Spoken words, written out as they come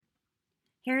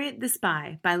Harriet the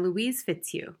Spy by Louise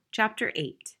Fitzhugh, Chapter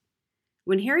 8.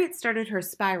 When Harriet started her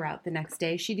spy route the next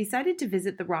day, she decided to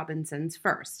visit the Robinsons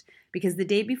first, because the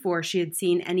day before she had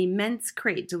seen an immense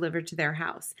crate delivered to their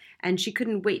house, and she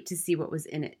couldn't wait to see what was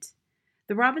in it.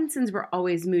 The Robinsons were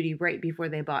always moody right before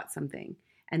they bought something,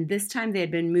 and this time they had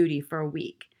been moody for a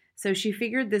week, so she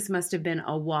figured this must have been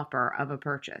a whopper of a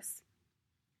purchase.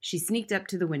 She sneaked up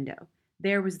to the window.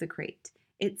 There was the crate.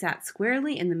 It sat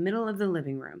squarely in the middle of the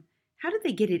living room. How did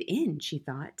they get it in, she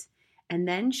thought, and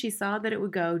then she saw that it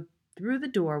would go through the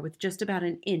door with just about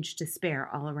an inch to spare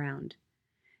all around.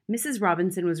 Mrs.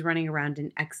 Robinson was running around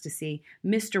in ecstasy.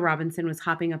 Mr. Robinson was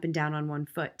hopping up and down on one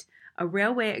foot. A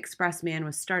railway express man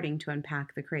was starting to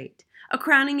unpack the crate. "A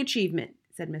crowning achievement,"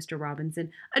 said Mr.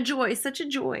 Robinson. "A joy, such a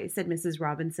joy," said Mrs.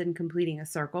 Robinson, completing a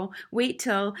circle. "Wait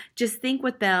till, just think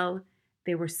what they'll—"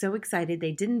 They were so excited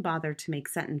they didn't bother to make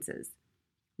sentences.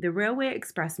 The railway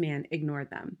express man ignored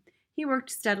them. He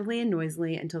worked steadily and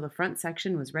noisily until the front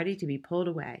section was ready to be pulled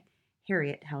away.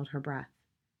 Harriet held her breath.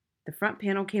 The front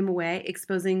panel came away,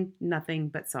 exposing nothing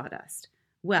but sawdust.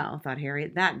 Well, thought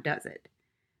Harriet, that does it.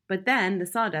 But then the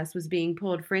sawdust was being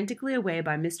pulled frantically away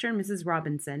by Mr. and Mrs.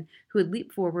 Robinson, who had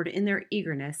leaped forward in their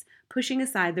eagerness, pushing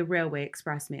aside the railway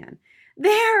express man.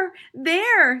 "There!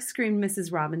 There!" screamed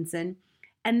Mrs. Robinson.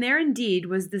 And there indeed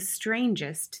was the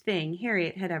strangest thing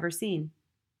Harriet had ever seen.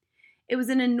 It was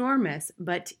an enormous,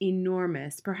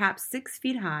 perhaps 6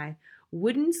 feet high,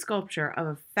 wooden sculpture of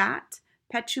a fat,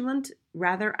 petulant,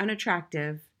 rather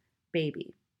unattractive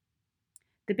baby.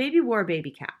 The baby wore a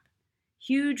baby cap,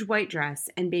 huge white dress,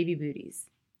 and baby booties.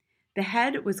 The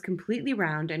head was completely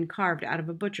round and carved out of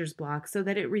a butcher's block so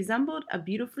that it resembled a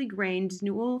beautifully grained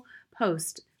newel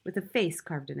post with a face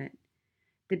carved in it.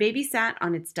 The baby sat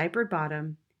on its diapered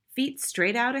bottom, feet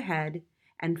straight out ahead,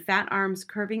 and fat arms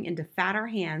curving into fatter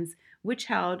hands which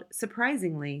held,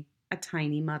 surprisingly, a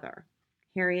tiny mother.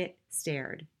 Harriet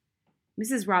stared.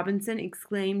 Mrs. Robinson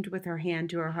exclaimed with her hand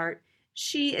to her heart,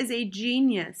 "She is a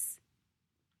genius!"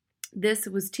 This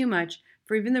was too much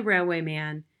for even the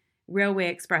railway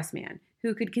express man,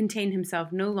 who could contain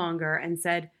himself no longer and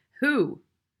said, "Who?"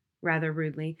 rather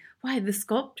rudely. "Why, the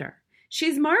sculptor.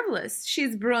 She's marvelous.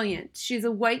 She's brilliant. She's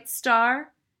a white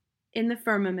star in the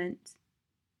firmament."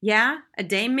 "Yeah? A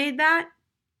dame made that?"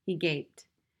 He gaped.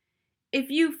 "If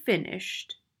you've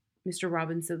finished," Mr.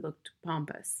 Robinson looked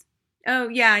pompous. "Oh,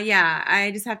 yeah,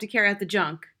 I just have to carry out the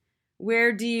junk.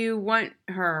 Where do you want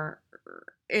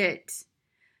it?"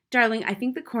 "Darling, I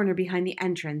think the corner behind the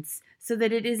entrance, so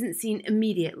that it isn't seen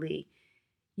immediately.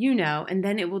 You know, and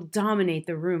then it will dominate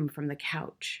the room from the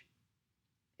couch."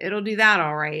 "It'll do that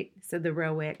all right," said the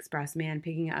railway express man,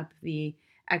 picking up the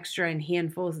extra in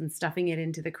handfuls and stuffing it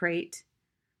into the crate.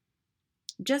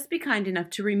 "Just be kind enough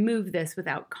to remove this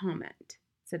without comment,"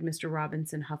 said Mr.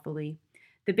 Robinson huffily.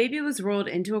 The baby was rolled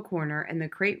into a corner and the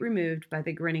crate removed by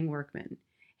the grinning workman.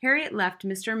 Harriet left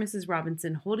Mr. and Mrs.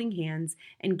 Robinson holding hands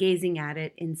and gazing at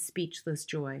it in speechless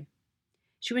joy.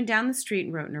 She went down the street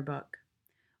and wrote in her book.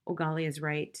 "Oh, golly is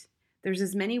right. There's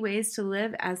as many ways to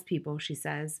live as people," she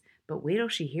says, "but wait till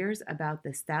she hears about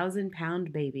this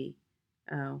 1,000-pound baby.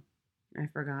 Oh, I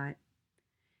forgot."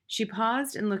 She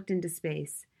paused and looked into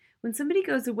space. When somebody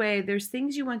goes away, there's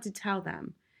things you want to tell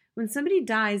them. When somebody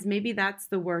dies, maybe that's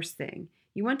the worst thing.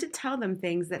 You want to tell them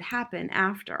things that happen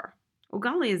after. Oh,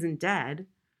 golly isn't dead.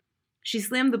 She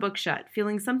slammed the book shut,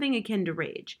 feeling something akin to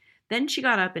rage. Then she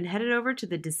got up and headed over to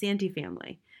the DeSanti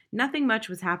family. Nothing much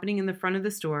was happening in the front of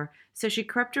the store, so she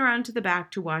crept around to the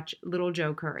back to watch little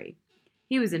Joe Curry.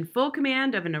 He was in full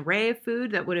command of an array of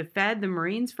food that would have fed the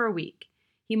Marines for a week.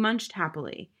 He munched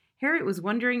happily. Harriet was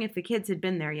wondering if the kids had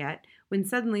been there yet, when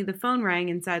suddenly the phone rang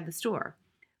inside the store.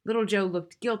 Little Joe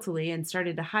looked guiltily and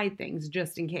started to hide things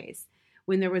just in case,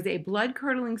 when there was a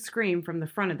blood-curdling scream from the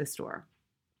front of the store.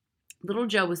 Little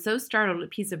Joe was so startled a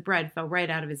piece of bread fell right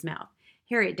out of his mouth.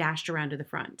 Harriet dashed around to the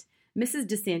front. Mrs.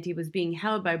 DeSanti was being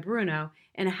held by Bruno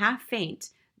in a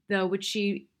half-faint, which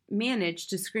she managed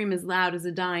to scream as loud as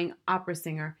a dying opera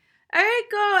singer.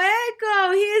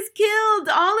 Echo, he is killed!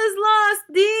 All is lost!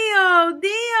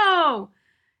 Dio!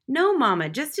 "No, Mama,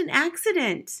 just an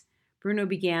accident," Bruno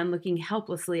began, looking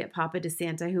helplessly at Papa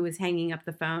DeSanta, who was hanging up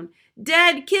the phone.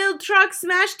 "Dead, killed, truck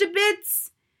smashed to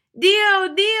bits!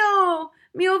 Dio,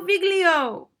 mio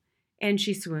figlio!" And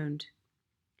she swooned.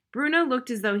 Bruno looked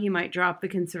as though he might drop the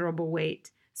considerable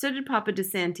weight. So did Papa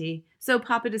DeSanti, so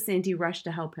Papa DeSanti rushed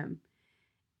to help him.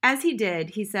 As he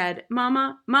did, he said,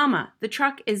 Mama, the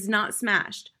truck is not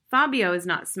smashed. Fabio is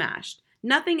not smashed.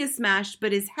 Nothing is smashed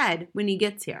but his head when he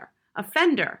gets here. A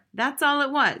fender. That's all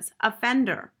it was. A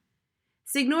fender."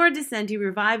 Signora Decenti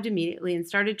revived immediately and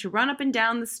started to run up and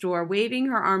down the store, waving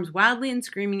her arms wildly and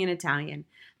screaming in Italian.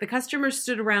 The customers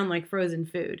stood around like frozen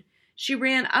food. She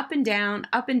ran up and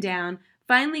down,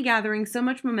 finally gathering so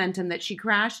much momentum that she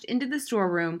crashed into the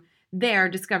storeroom, there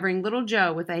discovering little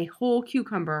Joe with a whole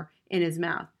cucumber in his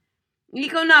mouth.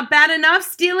 Nico not bad enough,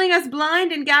 stealing us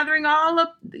blind and gathering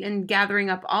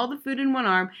up all the food in one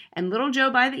arm, and little Joe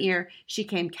by the ear, she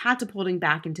came catapulting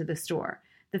back into the store.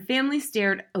 The family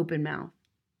stared open-mouthed.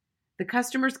 The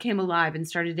customers came alive and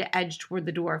started to edge toward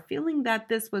the door, feeling that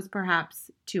this was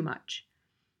perhaps too much.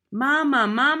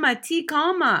 Mama, ti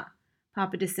calma!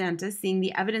 Papa DeSanta, seeing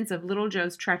the evidence of little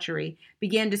Joe's treachery,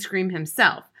 began to scream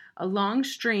himself, a long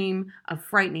stream of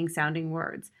frightening-sounding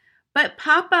words. But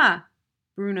Papa!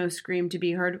 Bruno screamed to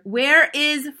be heard. Where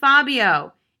is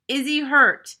Fabio? Is he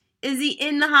hurt? Is he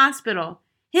in the hospital?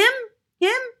 Him?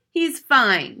 He's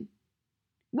fine.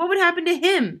 What would happen to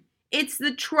him? It's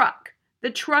the truck.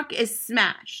 The truck is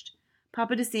smashed.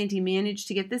 Papa DeSanti managed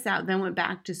to get this out, then went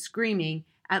back to screaming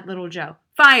at little Joe.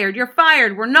 Fired! You're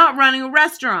fired! We're not running a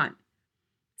restaurant!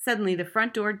 Suddenly the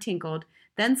front door tinkled,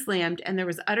 then slammed, and there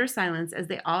was utter silence as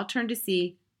they all turned to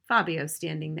see Fabio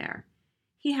standing there.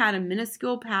 He had a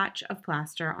minuscule patch of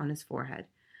plaster on his forehead.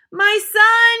 My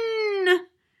son!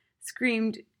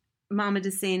 Screamed Mama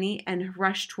DeSanti and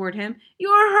rushed toward him.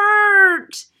 You're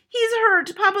hurt! He's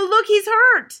hurt! Papa, look, he's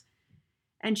hurt!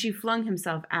 And she flung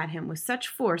herself at him with such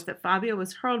force that Fabio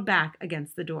was hurled back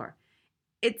against the door.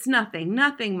 It's nothing,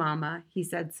 Mama, he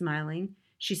said, smiling.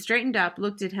 She straightened up,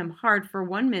 looked at him hard for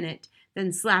 1 minute,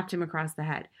 then slapped him across the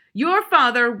head. Your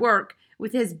father work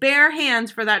with his bare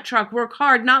hands for that truck. Work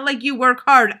hard, not like you work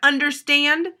hard.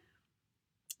 Understand?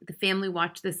 The family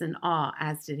watched this in awe,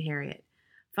 as did Harriet.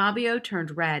 Fabio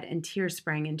turned red and tears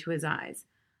sprang into his eyes.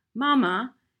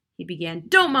 Mama, he began.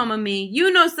 Don't mama me.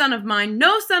 You no son of mine.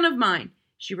 No son of mine.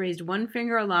 She raised one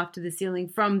finger aloft to the ceiling.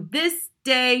 From this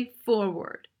day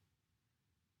forward.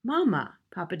 Mama,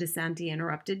 Papa DeSanti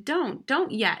interrupted.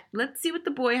 Don't yet. Let's see what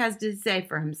the boy has to say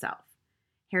for himself.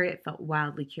 Harriet felt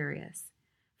wildly curious.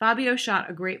 Fabio shot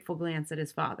a grateful glance at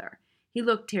his father. He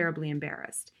looked terribly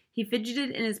embarrassed. He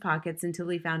fidgeted in his pockets until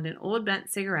he found an old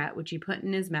bent cigarette, which he put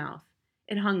in his mouth.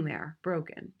 It hung there,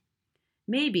 broken.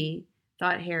 Maybe,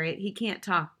 thought Harriet, he can't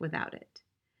talk without it.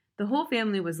 The whole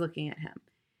family was looking at him.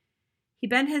 He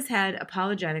bent his head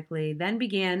apologetically, then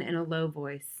began in a low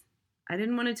voice. I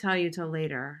didn't want to tell you till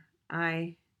later.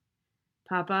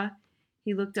 Papa,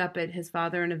 he looked up at his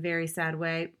father in a very sad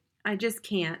way. I just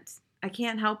can't. I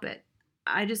can't help it.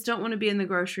 I just don't want to be in the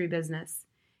grocery business.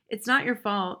 It's not your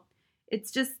fault.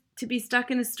 It's just to be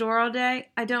stuck in a store all day.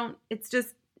 It's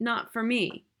just not for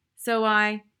me.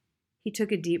 So he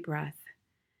took a deep breath.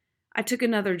 I took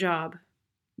another job.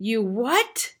 You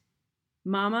what?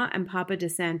 Mama and Papa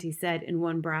DeSanti said in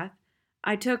one breath.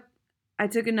 I took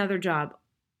another job.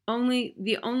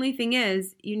 The only thing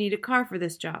is, you need a car for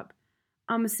this job.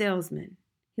 I'm a salesman.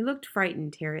 He looked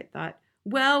frightened, Harriet thought.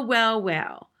 Well.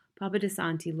 Papa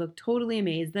DeSanti looked totally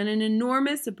amazed. Then an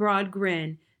enormous, broad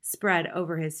grin spread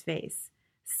over his face.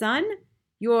 Son,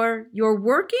 you're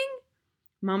working?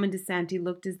 Mama DeSanti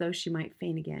looked as though she might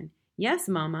faint again. Yes,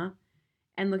 Mama.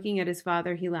 And looking at his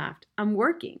father, he laughed. I'm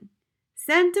working.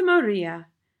 Santa Maria!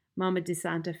 Mama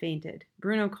DeSanta fainted.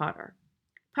 Bruno caught her.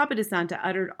 Papa DeSanta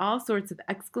uttered all sorts of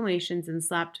exclamations and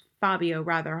slapped Fabio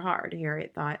rather hard,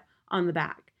 Harriet thought, on the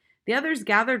back. The others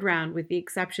gathered round with the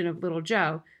exception of little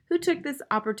Joe, who took this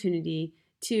opportunity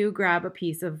to grab a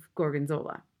piece of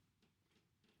gorgonzola.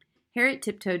 Harriet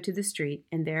tiptoed to the street,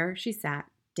 and there she sat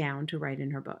down to write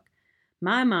in her book.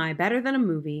 My, better than a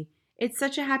movie. It's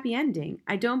such a happy ending.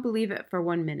 I don't believe it for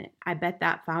 1 minute. I bet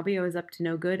that Fabio is up to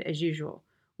no good as usual.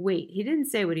 Wait, he didn't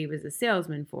say what he was a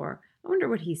salesman for. I wonder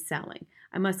what he's selling.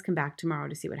 I must come back tomorrow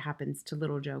to see what happens to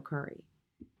little Joe Curry.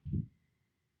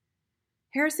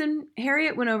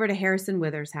 Harriet went over to Harrison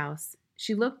Withers' house.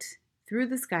 She looked through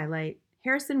the skylight.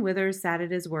 Harrison Withers sat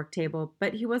at his work table,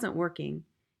 but he wasn't working.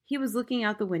 He was looking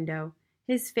out the window.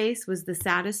 His face was the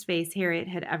saddest face Harriet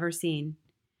had ever seen.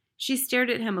 She stared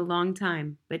at him a long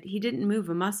time, but he didn't move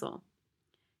a muscle.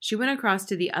 She went across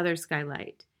to the other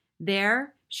skylight.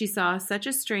 There, she saw such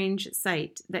a strange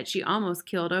sight that she almost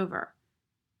keeled over.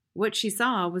 What she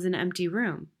saw was an empty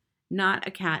room, not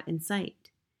a cat in sight.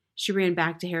 She ran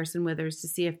back to Harrison Withers to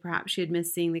see if perhaps she had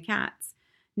missed seeing the cats.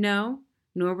 No,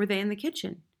 nor were they in the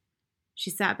kitchen. She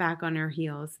sat back on her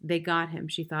heels. They got him,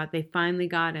 she thought. They finally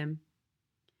got him.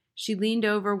 She leaned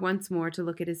over once more to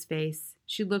look at his face.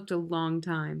 She looked a long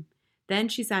time. Then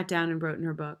she sat down and wrote in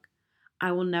her book,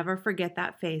 I will never forget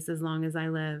that face as long as I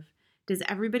live. Does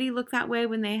everybody look that way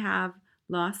when they have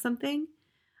lost something?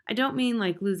 I don't mean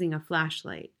like losing a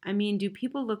flashlight. I mean, do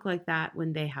people look like that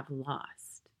when they have lost?